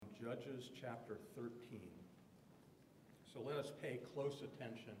Judges chapter 13. So let us pay close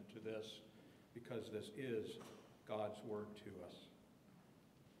attention to this because this is God's word to us.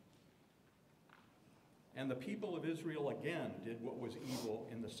 And the people of Israel again did what was evil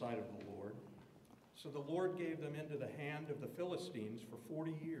in the sight of the Lord. So the Lord gave them into the hand of the Philistines for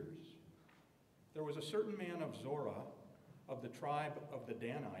 40 years. There was a certain man of Zorah, of the tribe of the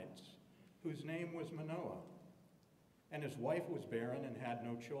Danites, whose name was Manoah. And his wife was barren and had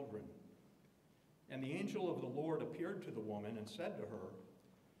no children. And the angel of the Lord appeared to the woman and said to her,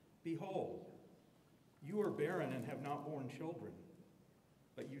 "Behold, you are barren and have not borne children,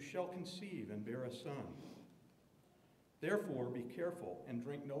 but you shall conceive and bear a son. Therefore be careful and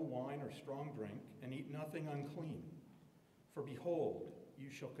drink no wine or strong drink, and eat nothing unclean. For behold, you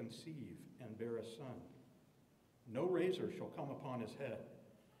shall conceive and bear a son. No razor shall come upon his head,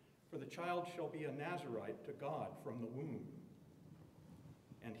 for the child shall be a Nazirite to God from the womb,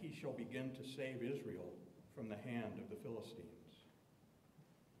 and he shall begin to save Israel from the hand of the Philistines."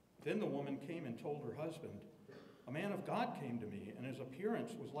 Then the woman came and told her husband, "A man of God came to me, and his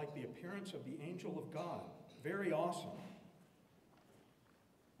appearance was like the appearance of the angel of God, very awesome.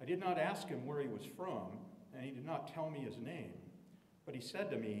 I did not ask him where he was from, and he did not tell me his name. But he said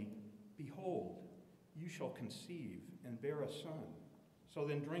to me, 'Behold, you shall conceive and bear a son. So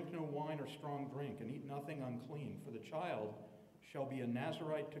then drink no wine or strong drink, and eat nothing unclean, for the child shall be a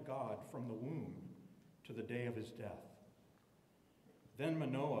Nazirite to God from the womb to the day of his death.' Then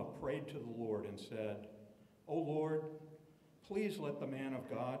Manoah prayed to the Lord and said, 'O Lord, please let the man of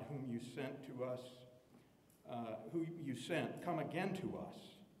God whom you sent come again to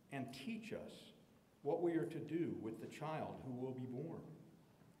us and teach us what we are to do with the child who will be born.'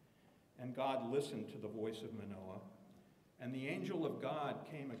 And God listened to the voice of Manoah, and the angel of God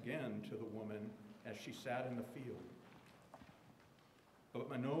came again to the woman as she sat in the field. But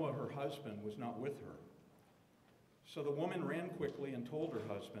Manoah, her husband, was not with her. So the woman ran quickly and told her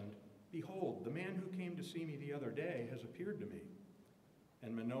husband, 'Behold, the man who came to see me the other day has appeared to me.'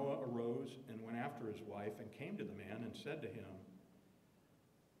 And Manoah arose and went after his wife and came to the man and said to him,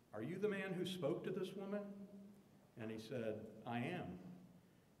 'Are you the man who spoke to this woman?' And he said, 'I am.'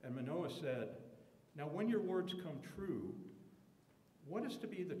 And Manoah said, 'Now when your words come true, what is to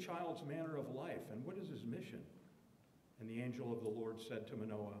be the child's manner of life, and what is his mission?' And the angel of the Lord said to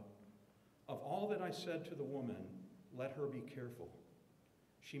Manoah, 'Of all that I said to the woman, let her be careful.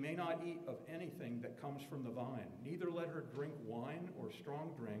 She may not eat of anything that comes from the vine, neither let her drink wine or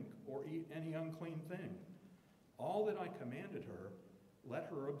strong drink or eat any unclean thing. All that I commanded her, let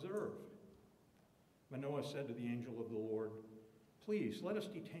her observe.' Manoah said to the angel of the Lord, 'Please let us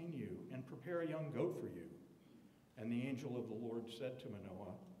detain you and prepare a young goat for you.' And the angel of the Lord said to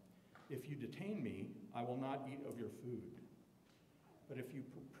Manoah, 'If you detain me, I will not eat of your food. But if you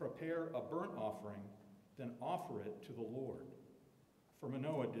prepare a burnt offering, then offer it to the Lord.' For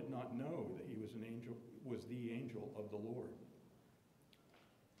Manoah did not know that he was the angel of the Lord.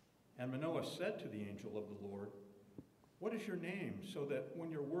 And Manoah said to the angel of the Lord, 'What is your name, so that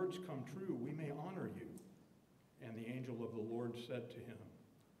when your words come true, we may honor you?' And the angel of the Lord said to him,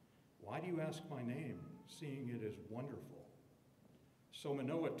 'Why do you ask my name, seeing it is wonderful?' So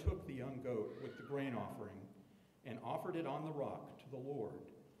Manoah took the young goat with the grain offering and offered it on the rock to the Lord,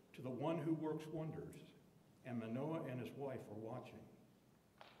 to the one who works wonders. And Manoah and his wife were watching.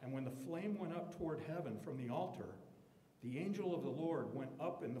 And when the flame went up toward heaven from the altar, the angel of the Lord went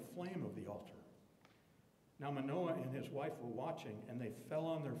up in the flame of the altar. Now Manoah and his wife were watching, and they fell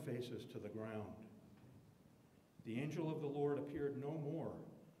on their faces to the ground. The angel of the Lord appeared no more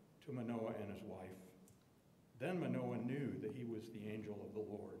to Manoah and his wife. Then Manoah knew that he was the angel of the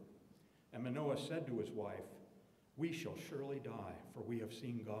Lord. And Manoah said to his wife, 'We shall surely die, for we have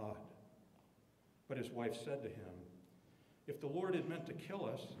seen God.' But his wife said to him, 'If the Lord had meant to kill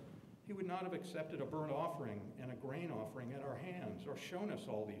us, he would not have accepted a burnt offering and a grain offering at our hands, or shown us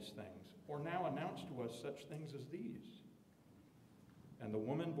all these things, or now announced to us such things as these.' And the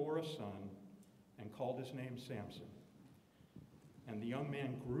woman bore a son and called his name Samson. And the young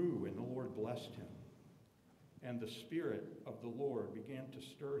man grew, and the Lord blessed him. And the Spirit of the Lord began to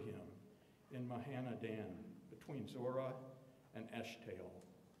stir him in Mahaneh-dan, between Zorah and Eshtaol.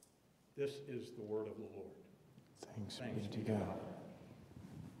 This is the word of the Lord. Thanks be to God.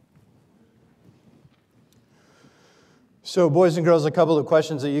 So, boys and girls, a couple of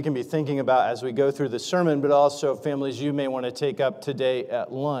questions that you can be thinking about as we go through the sermon, but also families you may want to take up today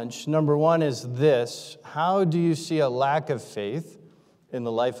at lunch. Number one is this: how do you see a lack of faith in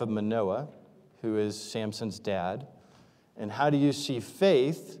the life of Manoah, who is Samson's dad? And how do you see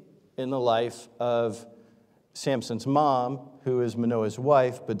faith in the life of Samson's mom, who is Manoah's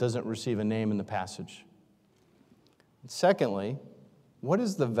wife, but doesn't receive a name in the passage? Secondly, what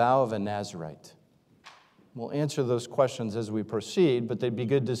is the vow of a Nazirite? We'll answer those questions as we proceed, but they'd be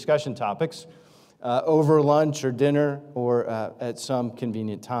good discussion topics over lunch or dinner or at some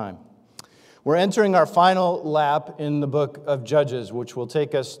convenient time. We're entering our final lap in the book of Judges, which will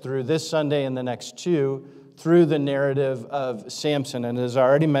take us through this Sunday and the next two through the narrative of Samson. And as I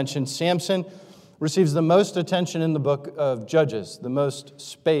already mentioned, Samson receives the most attention in the book of Judges. The most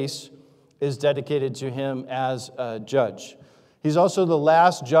space is dedicated to him as a judge. He's also the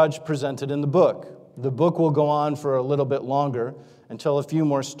last judge presented in the book. The book will go on for a little bit longer and tell a few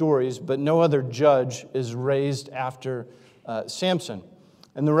more stories, but no other judge is raised after Samson.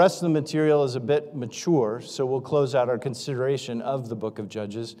 And the rest of the material is a bit mature, so we'll close out our consideration of the book of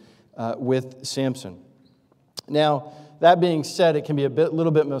Judges with Samson. Now, that being said, it can be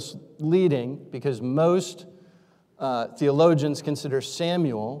little bit misleading because most theologians consider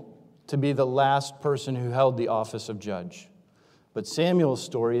Samuel to be the last person who held the office of judge. But Samuel's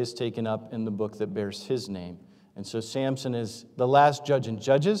story is taken up in the book that bears his name. And so Samson is the last judge in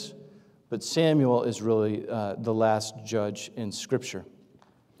Judges, but Samuel is really the last judge in Scripture.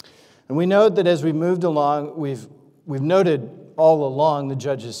 And we note that as we moved along, we've noted all along the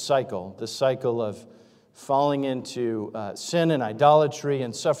judge's cycle, the cycle of falling into sin and idolatry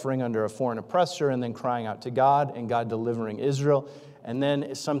and suffering under a foreign oppressor and then crying out to God and God delivering Israel. And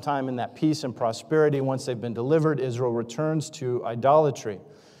then sometime in that peace and prosperity, once they've been delivered, Israel returns to idolatry.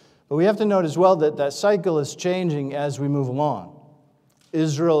 But we have to note as well that that cycle is changing as we move along.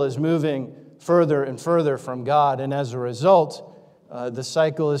 Israel is moving further and further from God, and as a result, the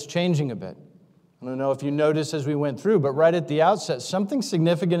cycle is changing a bit. I don't know if you noticed as we went through, but right at the outset, something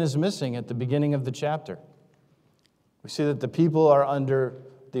significant is missing at the beginning of the chapter. We see that the people are under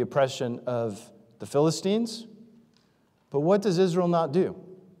the oppression of the Philistines. But what does Israel not do?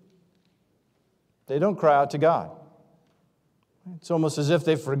 They don't cry out to God. It's almost as if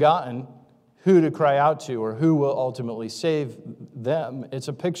they've forgotten who to cry out to or who will ultimately save them. It's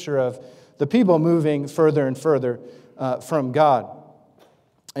a picture of the people moving further and further from God.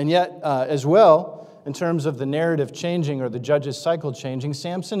 And yet, as well, in terms of the narrative changing or the judge's cycle changing,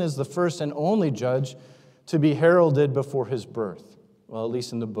 Samson is the first and only judge to be heralded before his birth. Well, at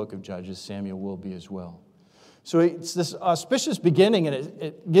least in the book of Judges, Samuel will be as well. So it's this auspicious beginning, and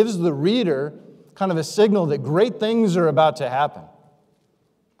it gives the reader kind of a signal that great things are about to happen.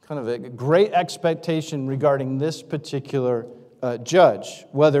 Kind of a great expectation regarding this particular judge.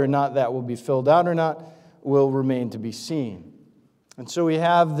 Whether or not that will be filled out or not will remain to be seen. And so we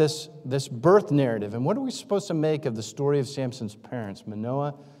have this birth narrative. And what are we supposed to make of the story of Samson's parents,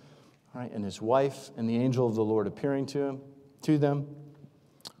 Manoah, right, and his wife, and the angel of the Lord appearing to them?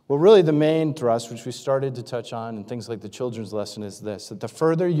 Well, really the main thrust, which we started to touch on in things like the children's lesson, is this, that the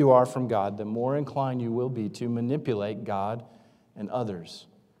further you are from God, the more inclined you will be to manipulate God and others.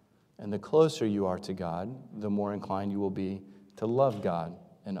 And the closer you are to God, the more inclined you will be to love God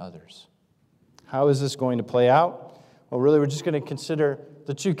and others. How is this going to play out? Well, really, we're just going to consider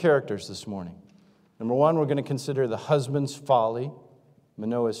the two characters this morning. Number one, we're going to consider the husband's folly,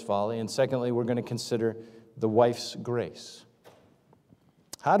 Manoah's folly. And secondly, we're going to consider the wife's grace.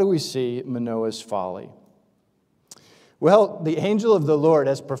 How do we see Manoah's folly? Well, the angel of the Lord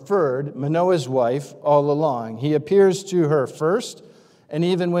has preferred Manoah's wife all along. He appears to her first, and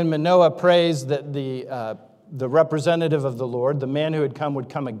even when Manoah prays that the representative of the Lord, the man who had come, would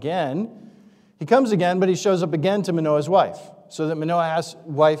come again, he comes again, but he shows up again to Manoah's wife, so that Manoah's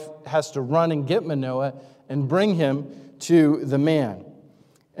wife has to run and get Manoah and bring him to the man.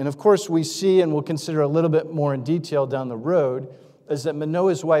 And of course, we see, and we'll consider a little bit more in detail down the road, is that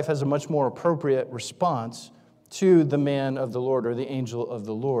Manoah's wife has a much more appropriate response to the man of the Lord or the angel of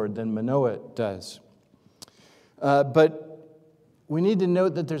the Lord than Manoah does. But we need to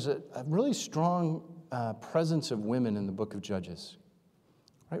note that there's a really strong presence of women in the book of Judges.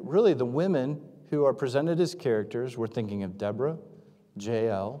 Right? Really, the women who are presented as characters, we're thinking of Deborah,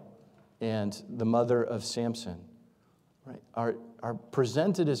 Jael, and the mother of Samson, right, are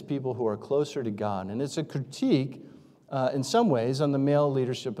presented as people who are closer to God. And it's a critique in some ways, on the male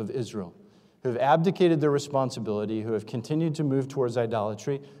leadership of Israel, who have abdicated their responsibility, who have continued to move towards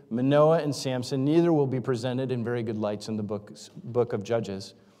idolatry. Manoah and Samson, neither will be presented in very good lights in the book of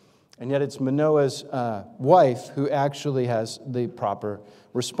Judges. And yet it's Manoah's wife who actually has the proper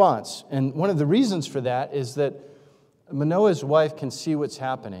response. And one of the reasons for that is that Manoah's wife can see what's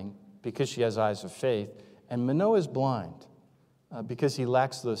happening because she has eyes of faith, and Manoah is blind. Because he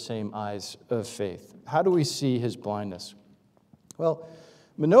lacks those same eyes of faith. How do we see his blindness? Well,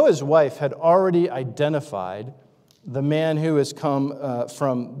 Manoah's wife had already identified the man who has come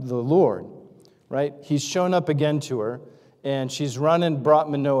from the Lord, right? He's shown up again to her, and she's run and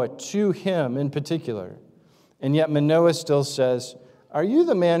brought Manoah to him in particular. And yet Manoah still says, "Are you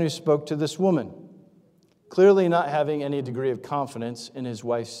the man who spoke to this woman?" Clearly not having any degree of confidence in his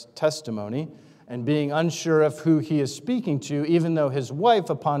wife's testimony and being unsure of who he is speaking to, even though his wife,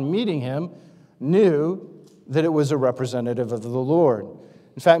 upon meeting him, knew that it was a representative of the Lord.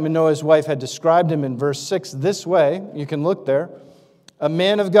 In fact, Manoah's wife had described him in verse 6 this way. You can look there. "A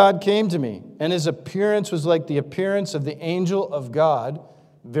man of God came to me, and his appearance was like the appearance of the angel of God,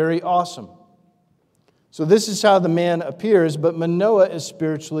 very awesome." So this is how the man appears, but Manoah is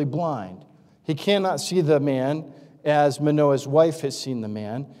spiritually blind. He cannot see the man as Manoah's wife has seen the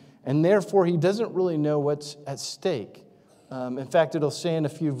man, and therefore he doesn't really know what's at stake. In fact, it'll say in a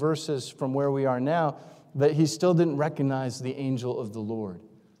few verses from where we are now that he still didn't recognize the angel of the Lord.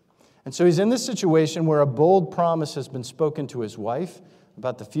 And so he's in this situation where a bold promise has been spoken to his wife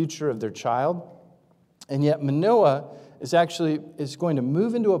about the future of their child, and yet Manoah is going to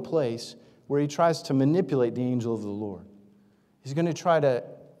move into a place where he tries to manipulate the angel of the Lord. He's going to try to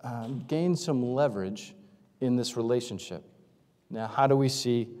gain some leverage in this relationship. Now, how do we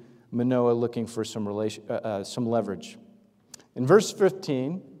see Manoah looking for some leverage? In verse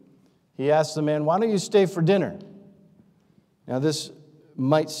 15, he asks the man, "Why don't you stay for dinner?" Now, this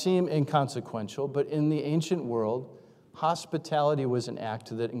might seem inconsequential, but in the ancient world, hospitality was an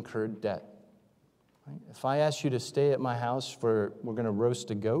act that incurred debt. Right? If I ask you to stay at my house we're going to roast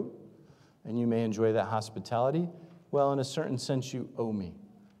a goat, and you may enjoy that hospitality, well, in a certain sense, you owe me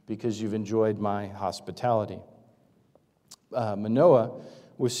because you've enjoyed my hospitality. Manoah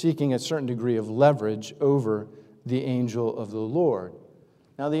was seeking a certain degree of leverage over the angel of the Lord.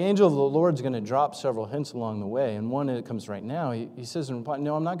 Now, the angel of the Lord is going to drop several hints along the way, and one that comes right now. He says,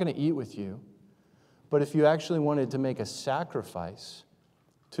 "No, I'm not going to eat with you, but if you actually wanted to make a sacrifice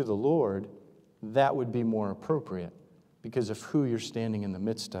to the Lord, that would be more appropriate because of who you're standing in the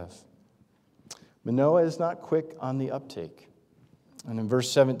midst of." Manoah is not quick on the uptake. And in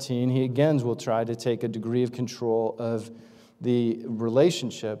verse 17, he again will try to take a degree of control of the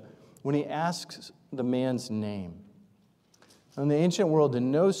relationship when he asks the man's name. In the ancient world, to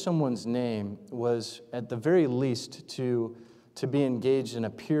know someone's name was, at the very least, to be engaged in a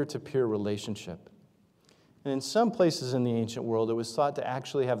peer-to-peer relationship. And in some places in the ancient world, it was thought to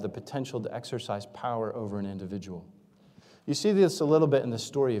actually have the potential to exercise power over an individual. You see this a little bit in the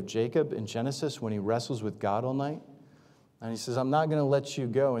story of Jacob in Genesis when he wrestles with God all night. And he says, "I'm not going to let you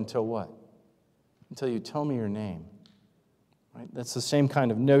go until what? Until you tell me your name." Right? That's the same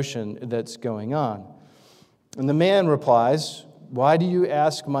kind of notion that's going on. And the man replies, "Why do you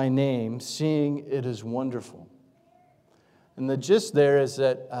ask my name, seeing it is wonderful?" And the gist there is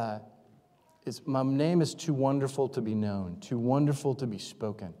that my name is too wonderful to be known, too wonderful to be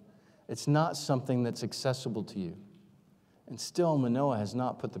spoken. It's not something that's accessible to you. And still, Manoah has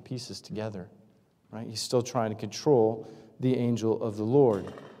not put the pieces together. Right? He's still trying to control the angel of the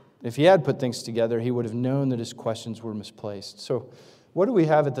Lord. If he had put things together, he would have known that his questions were misplaced. So what do we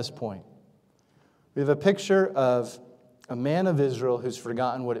have at this point? We have a picture of a man of Israel who's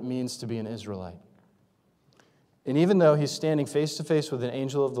forgotten what it means to be an Israelite. And even though he's standing face to face with an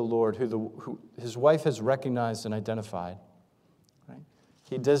angel of the Lord who his wife has recognized and identified, right?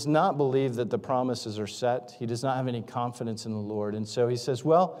 He does not believe that the promises are set. He does not have any confidence in the Lord. And so he says,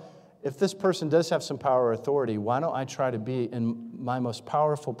 well, if this person does have some power or authority, why don't I try to be in my most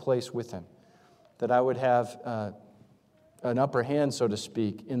powerful place with him? That I would have an upper hand, so to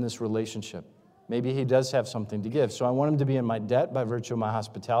speak, in this relationship. Maybe he does have something to give. So I want him to be in my debt by virtue of my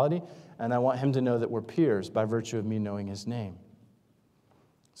hospitality, and I want him to know that we're peers by virtue of me knowing his name.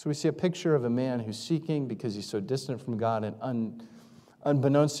 So we see a picture of a man who's seeking because he's so distant from God, and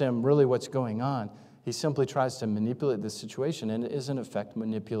unbeknownst to him really what's going on, he simply tries to manipulate this situation and is in effect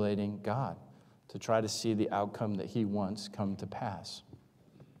manipulating God to try to see the outcome that he wants come to pass.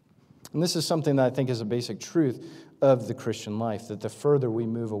 And this is something that I think is a basic truth of the Christian life, that the further we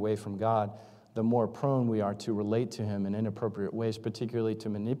move away from God, the more prone we are to relate to him in inappropriate ways, particularly to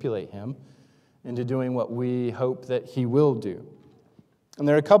manipulate him into doing what we hope that he will do. And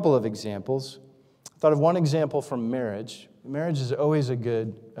there are a couple of examples. I thought of one example from marriage. Marriage is always a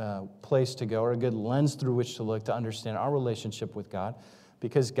good place to go, or a good lens through which to look to understand our relationship with God,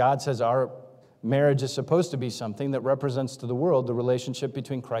 because God says our marriage is supposed to be something that represents to the world the relationship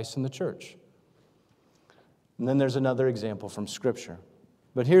between Christ and the church. And then there's another example from Scripture.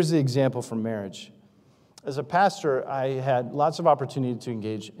 But here's the example from marriage. As a pastor, I had lots of opportunity to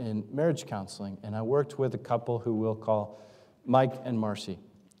engage in marriage counseling, and I worked with a couple who we'll call Mike and Marcy.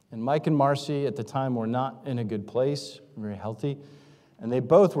 And Mike and Marcy at the time were not in a good place, very healthy, and they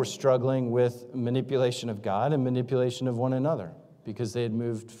both were struggling with manipulation of God and manipulation of one another because they had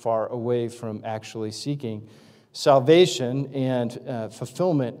moved far away from actually seeking salvation and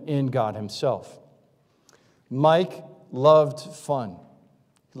fulfillment in God himself. Mike loved fun.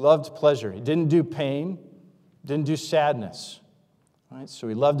 He loved pleasure. He didn't do pain, didn't do sadness. Right? So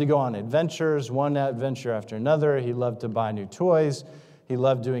he loved to go on adventures, one adventure after another. He loved to buy new toys. He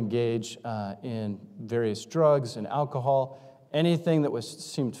loved to engage in various drugs and alcohol. Anything that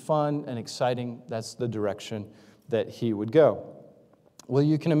seemed fun and exciting, that's the direction that he would go. Well,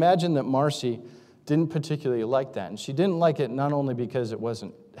 you can imagine that Marcy didn't particularly like that. And she didn't like it not only because it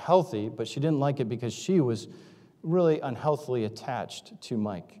wasn't healthy, but she didn't like it because she was really unhealthily attached to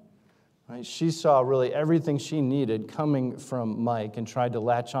Mike. Right? She saw really everything she needed coming from Mike and tried to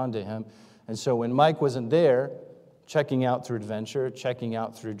latch onto him. And so when Mike wasn't there, checking out through adventure, checking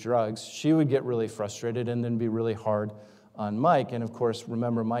out through drugs, she would get really frustrated and then be really hard on Mike. And of course,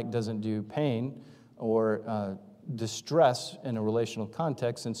 remember, Mike doesn't do pain or distress in a relational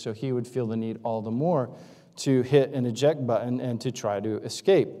context, and so he would feel the need all the more to hit an eject button and to try to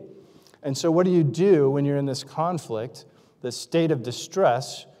escape. And so what do you do when you're in this conflict, this state of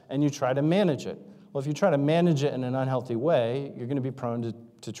distress, and you try to manage it? Well, if you try to manage it in an unhealthy way, you're going to be prone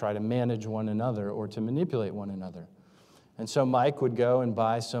to try to manage one another or to manipulate one another. And so Mike would go and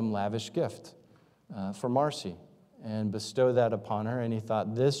buy some lavish gift for Marcy and bestow that upon her, and he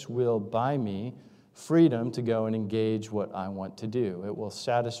thought, this will buy me freedom to go and engage what I want to do. It will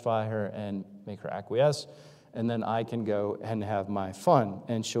satisfy her and make her acquiesce, and then I can go and have my fun,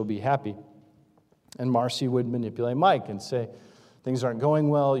 and she'll be happy. And Marcy would manipulate Mike and say, things aren't going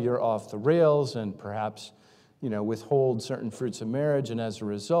well, you're off the rails, and perhaps, withhold certain fruits of marriage, and as a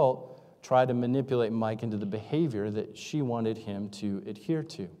result, try to manipulate Mike into the behavior that she wanted him to adhere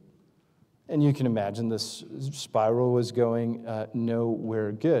to. And you can imagine this spiral was going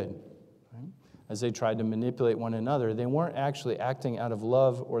nowhere good. Right? As they tried to manipulate one another, they weren't actually acting out of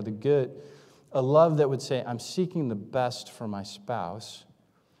love or the good, a love that would say, I'm seeking the best for my spouse.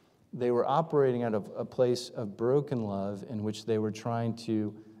 They were operating out of a place of broken love in which they were trying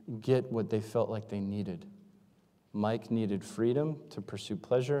to get what they felt like they needed. Mike needed freedom to pursue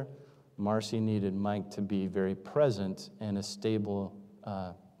pleasure. Marcy needed Mike to be very present and a stable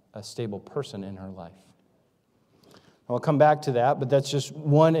person in her life. I'll come back to that, but that's just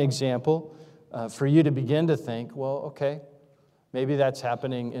one example for you to begin to think, well, okay, maybe that's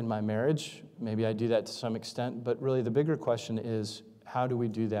happening in my marriage. Maybe I do that to some extent, but really the bigger question is, how do we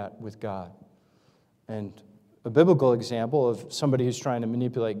do that with God? And a biblical example of somebody who's trying to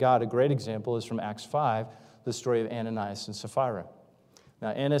manipulate God, a great example is from Acts 5, the story of Ananias and Sapphira. Now,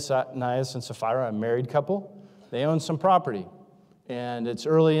 Ananias and Sapphira, a married couple, they own some property. And it's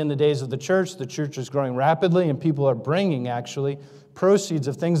early in the days of the church. The church is growing rapidly, and people are bringing, actually, proceeds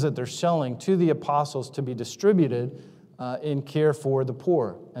of things that they're selling to the apostles to be distributed in care for the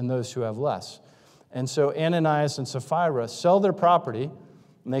poor and those who have less. And so Ananias and Sapphira sell their property,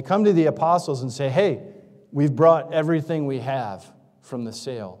 and they come to the apostles and say, hey, we've brought everything we have from the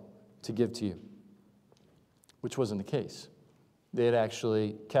sale to give to you, which wasn't the case. They had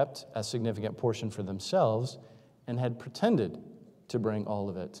actually kept a significant portion for themselves and had pretended to bring all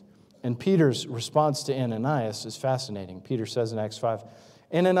of it. And Peter's response to Ananias is fascinating. Peter says in Acts 5,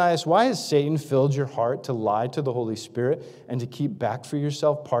 Ananias, why has Satan filled your heart to lie to the Holy Spirit and to keep back for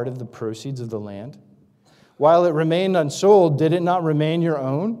yourself part of the proceeds of the land? While it remained unsold, did it not remain your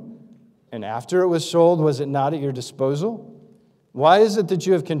own? And after it was sold, was it not at your disposal? Why is it that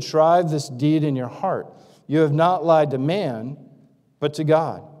you have contrived this deed in your heart? You have not lied to man, but to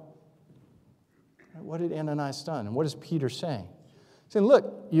God. What had Ananias done? And what is Peter saying? He's saying,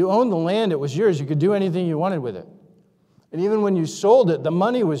 look, you owned the land, it was yours, you could do anything you wanted with it. And even when you sold it, the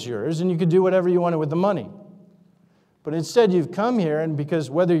money was yours, and you could do whatever you wanted with the money. But instead, you've come here, and because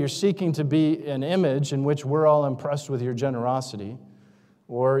whether you're seeking to be an image in which we're all impressed with your generosity,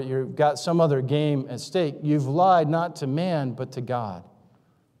 or you've got some other game at stake, you've lied not to man, but to God.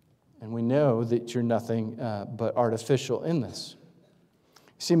 And we know that you're nothing but artificial in this.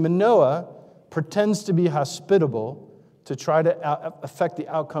 See, Manoah pretends to be hospitable to try to affect the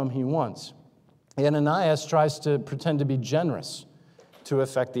outcome he wants. Ananias tries to pretend to be generous to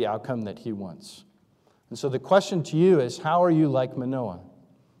affect the outcome that he wants. And so the question to you is, how are you like Manoah?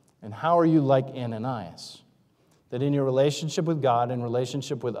 And how are you like Ananias? That in your relationship with God and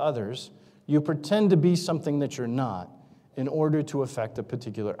relationship with others, you pretend to be something that you're not in order to affect a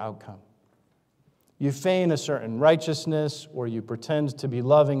particular outcome. You feign a certain righteousness, or you pretend to be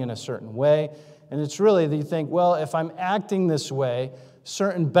loving in a certain way, and it's really that you think, well, if I'm acting this way,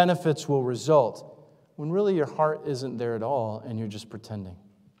 certain benefits will result, when really your heart isn't there at all and you're just pretending.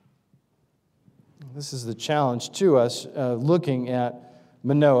 This is the challenge to us looking at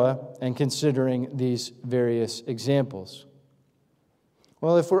Manoah and considering these various examples.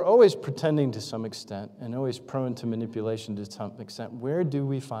 Well, if we're always pretending to some extent and always prone to manipulation to some extent, where do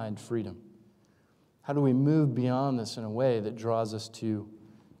we find freedom? How do we move beyond this in a way that draws us to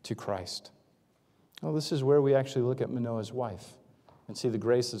Christ? Well, this is where we actually look at Manoah's wife and see the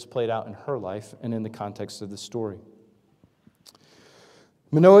grace that's played out in her life and in the context of the story.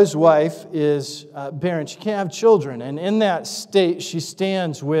 Manoah's wife is barren. She can't have children. And in that state, she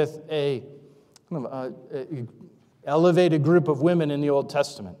stands with a elevated group of women in the Old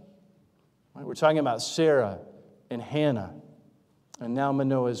Testament. Right? We're talking about Sarah and Hannah and now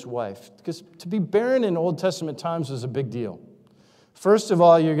Manoah's wife. Because to be barren in Old Testament times was a big deal. First of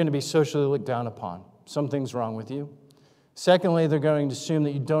all, you're going to be socially looked down upon. Something's wrong with you. Secondly, they're going to assume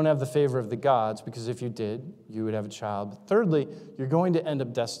that you don't have the favor of the gods, because if you did, you would have a child. But thirdly, you're going to end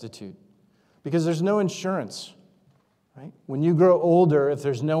up destitute, because there's no insurance. Right? When you grow older, if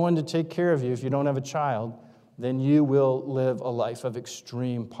there's no one to take care of you, if you don't have a child, then you will live a life of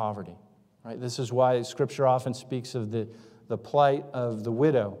extreme poverty. Right? This is why Scripture often speaks of the plight of the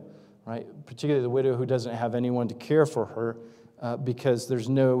widow, right? Particularly the widow who doesn't have anyone to care for her, because there's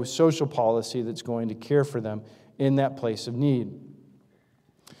no social policy that's going to care for them in that place of need.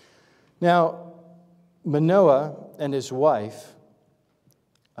 Now, Manoah and his wife,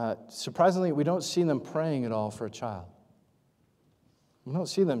 surprisingly, we don't see them praying at all for a child. We don't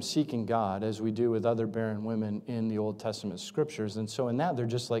see them seeking God as we do with other barren women in the Old Testament scriptures. And so in that, they're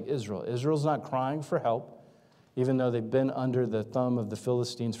just like Israel. Israel's not crying for help, even though they've been under the thumb of the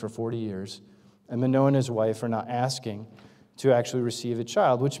Philistines for 40 years. And Manoah and his wife are not asking to actually receive a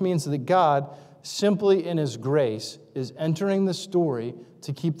child, which means that God, simply in his grace, is entering the story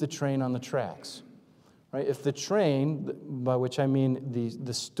to keep the train on the tracks. Right? If the train, by which I mean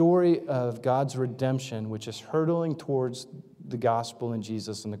the story of God's redemption, which is hurtling towards the gospel and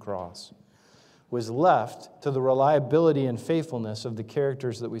Jesus and the cross, was left to the reliability and faithfulness of the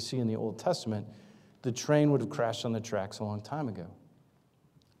characters that we see in the Old Testament, the train would have crashed on the tracks a long time ago.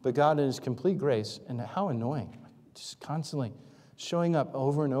 But God, in his complete grace, and how annoying, just constantly showing up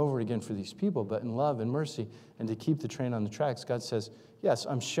over and over again for these people, but in love and mercy, and to keep the train on the tracks, God says, yes,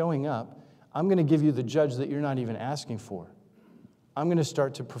 I'm showing up. I'm going to give you the judge that you're not even asking for. I'm going to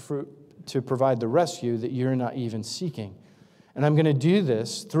start to provide the rescue that you're not even seeking. And I'm going to do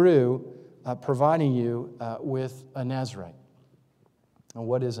this through providing you with a Nazirite. Now,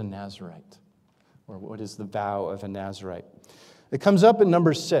 what is a Nazirite? Or what is the vow of a Nazirite? It comes up in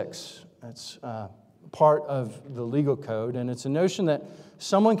Numbers 6. That's part of the legal code, and it's a notion that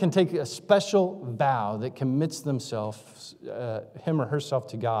someone can take a special vow that commits themselves, him or herself,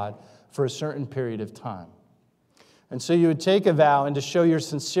 to God for a certain period of time. And so you would take a vow, and to show your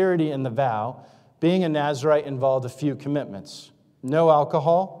sincerity in the vow, being a Nazirite involved a few commitments. No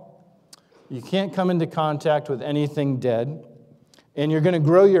alcohol. You can't come into contact with anything dead. And you're going to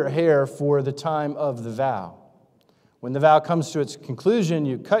grow your hair for the time of the vow. When the vow comes to its conclusion,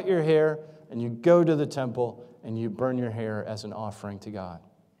 you cut your hair and you go to the temple and you burn your hair as an offering to God.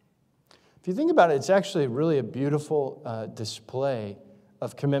 If you think about it, it's actually really a beautiful display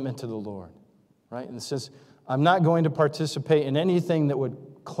of commitment to the Lord. Right? And it says, I'm not going to participate in anything that would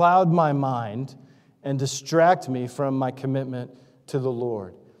cloud my mind and distract me from my commitment to the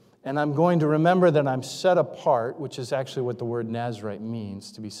Lord. And I'm going to remember that I'm set apart, which is actually what the word Nazirite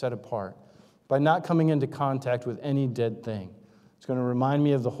means, to be set apart, by not coming into contact with any dead thing. It's going to remind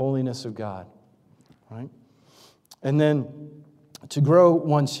me of the holiness of God. Right? And then to grow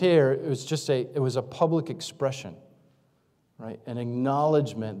one's hair, it was a public expression. Right? An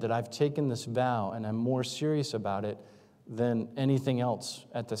acknowledgement that I've taken this vow and I'm more serious about it than anything else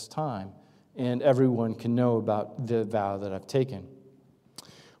at this time. And everyone can know about the vow that I've taken.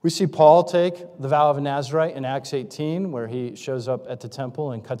 We see Paul take the vow of a Nazirite in Acts 18, where he shows up at the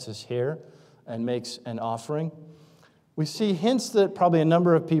temple and cuts his hair and makes an offering. We see hints that probably a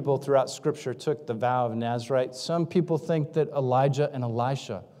number of people throughout Scripture took the vow of Nazirite. Some people think that Elijah and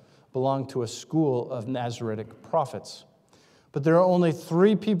Elisha belonged to a school of Naziritic prophets. But there are only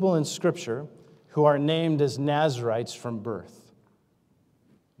 3 people in Scripture who are named as Nazirites from birth.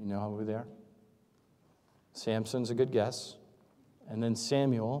 You know who they are? Samson's a good guess. And then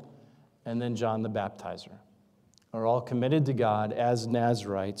Samuel, and then John the Baptizer are all committed to God as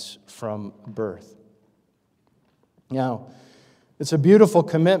Nazirites from birth. Now, it's a beautiful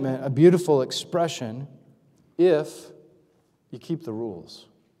commitment, a beautiful expression, if you keep the rules.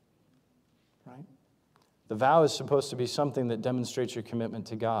 Right? The vow is supposed to be something that demonstrates your commitment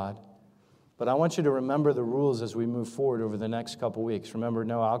to God. But I want you to remember the rules as we move forward over the next couple weeks. Remember,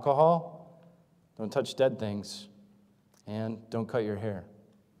 no alcohol, don't touch dead things, and don't cut your hair.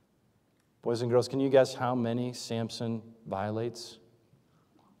 Boys and girls, can you guess how many Samson violates? Is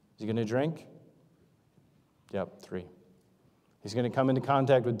he going to drink? Yep, 3. He's going to come into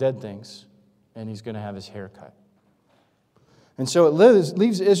contact with dead things, and he's going to have his hair cut. And so it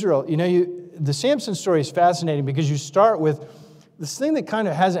leaves Israel. The Samson story is fascinating because you start with this thing that kind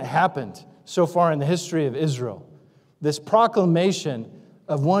of hasn't happened so far in the history of Israel. This proclamation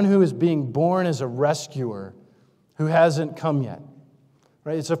of one who is being born as a rescuer who hasn't come yet.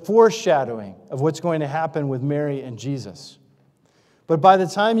 Right? It's a foreshadowing of what's going to happen with Mary and Jesus. But by the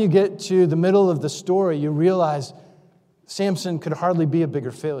time you get to the middle of the story, you realize Samson could hardly be a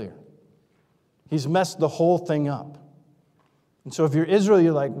bigger failure. He's messed the whole thing up. And so if you're Israel,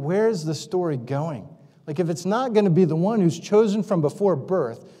 you're like, where's the story going? Like, if it's not going to be the one who's chosen from before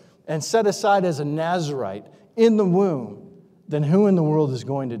birth and set aside as a Nazirite in the womb, then who in the world is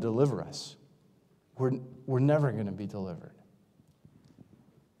going to deliver us? We're never going to be delivered.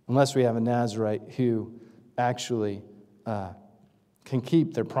 Unless we have a Nazirite who actually can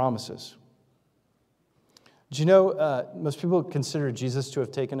keep their promises. Do you know, most people consider Jesus to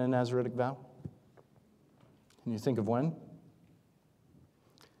have taken a Nazaritic vow? Can you think of when?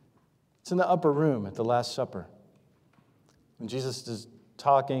 It's in the upper room at the Last Supper. When Jesus is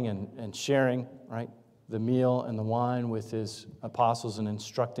talking and sharing, right, the meal and the wine with his apostles and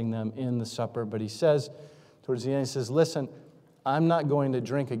instructing them in the supper. But he says, towards the end, he says, listen, I'm not going to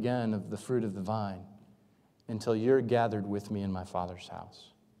drink again of the fruit of the vine until you're gathered with me in my Father's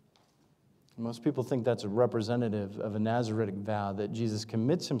house. Most people think that's a representative of a Nazaritic vow that Jesus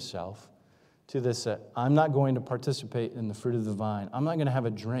commits himself to this, I'm not going to participate in the fruit of the vine. I'm not going to have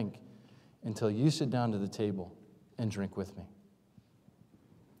a drink until you sit down to the table and drink with me.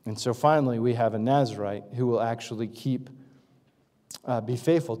 And so finally, we have a Nazirite who will actually be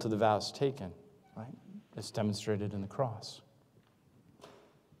faithful to the vows taken, right? It's demonstrated in the cross.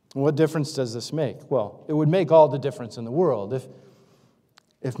 And what difference does this make? Well, it would make all the difference in the world.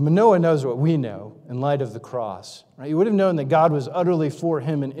 If Manoah knows what we know in light of the cross, right, he would have known that God was utterly for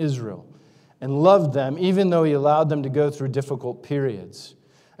him in Israel and loved them, even though he allowed them to go through difficult periods.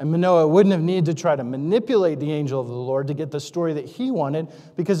 And Manoah wouldn't have needed to try to manipulate the angel of the Lord to get the story that he wanted,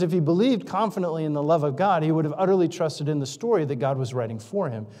 because if he believed confidently in the love of God, he would have utterly trusted in the story that God was writing for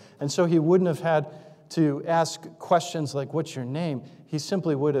him. And so he wouldn't have had to ask questions like, what's your name? He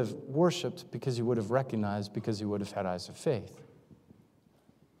simply would have worshiped because he would have recognized, because he would have had eyes of faith.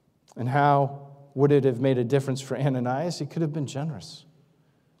 And how would it have made a difference for Ananias? He could have been generous.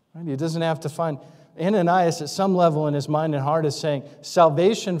 Right? He doesn't have to find... Ananias, at some level in his mind and heart, is saying,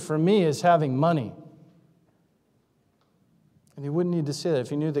 salvation for me is having money. And he wouldn't need to say that. If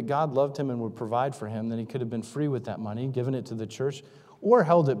he knew that God loved him and would provide for him, then he could have been free with that money, given it to the church, or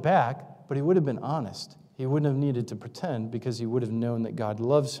held it back, but he would have been honest. He wouldn't have needed to pretend, because he would have known that God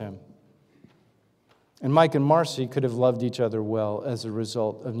loves him. And Mike and Marcy could have loved each other well as a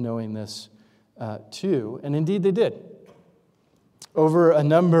result of knowing this too. And indeed they did. Over a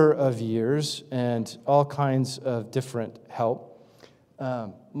number of years and all kinds of different help,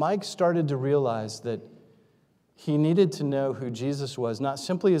 Mike started to realize that he needed to know who Jesus was, not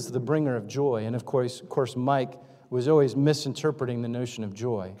simply as the bringer of joy. And of course, Mike was always misinterpreting the notion of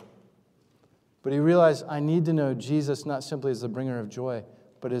joy. But he realized, I need to know Jesus not simply as the bringer of joy,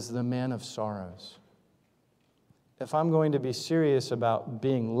 but as the man of sorrows. If I'm going to be serious about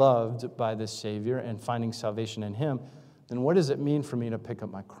being loved by this Savior and finding salvation in him, then what does it mean for me to pick up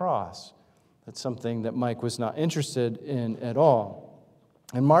my cross? That's something that Mike was not interested in at all.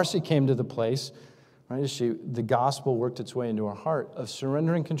 And Marcy came to the place, right, the gospel worked its way into her heart, of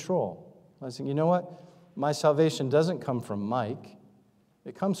surrendering control. I was thinking, you know what? My salvation doesn't come from Mike.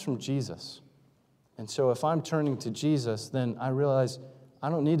 It comes from Jesus. And so if I'm turning to Jesus, then I realize I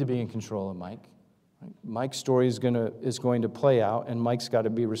don't need to be in control of Mike. Right? Mike's story is going to play out, and Mike's got to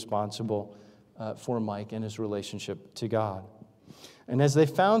be responsible for Mike and his relationship to God. And as they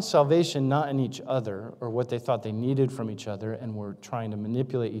found salvation not in each other or what they thought they needed from each other and were trying to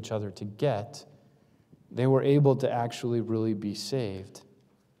manipulate each other to get, they were able to actually really be saved.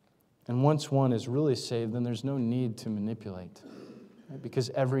 And once one is really saved, then there's no need to manipulate, right? Because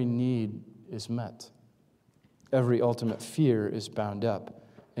every need is met. Every ultimate fear is bound up,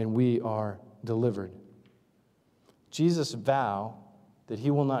 and we are delivered. Jesus' vow that he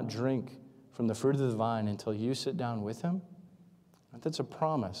will not drink from the fruit of the vine until you sit down with him, that's a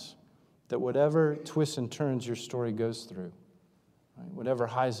promise that whatever twists and turns your story goes through, right, whatever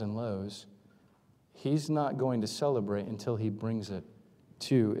highs and lows, he's not going to celebrate until he brings it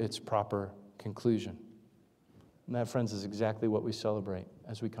to its proper conclusion. And that, friends, is exactly what we celebrate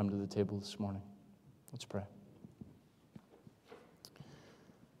as we come to the table this morning. Let's pray.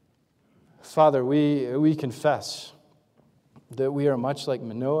 Father, we confess that we are much like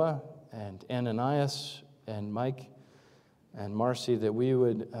Manoah and Ananias and Mike and Marcy, that we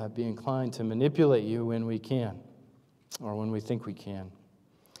would be inclined to manipulate you when we can, or when we think we can,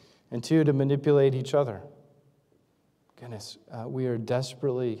 and two, to manipulate each other. Goodness, we are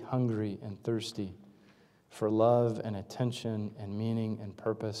desperately hungry and thirsty for love and attention and meaning and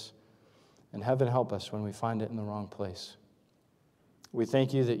purpose, and heaven help us when we find it in the wrong place. We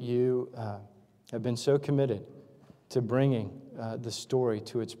thank you that you have been so committed to bringing the story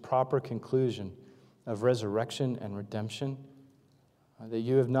to its proper conclusion of resurrection and redemption, that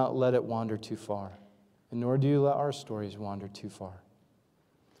you have not let it wander too far, and nor do you let our stories wander too far.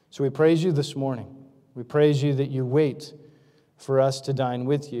 So we praise you this morning. We praise you that you wait for us to dine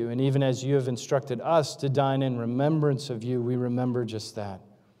with you, and even as you have instructed us to dine in remembrance of you, we remember just that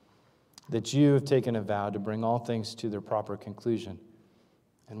you have taken a vow to bring all things to their proper conclusion.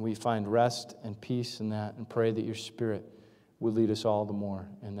 And we find rest and peace in that, and pray that your Spirit will lead us all the more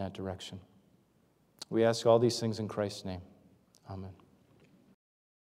in that direction. We ask all these things in Christ's name. Amen.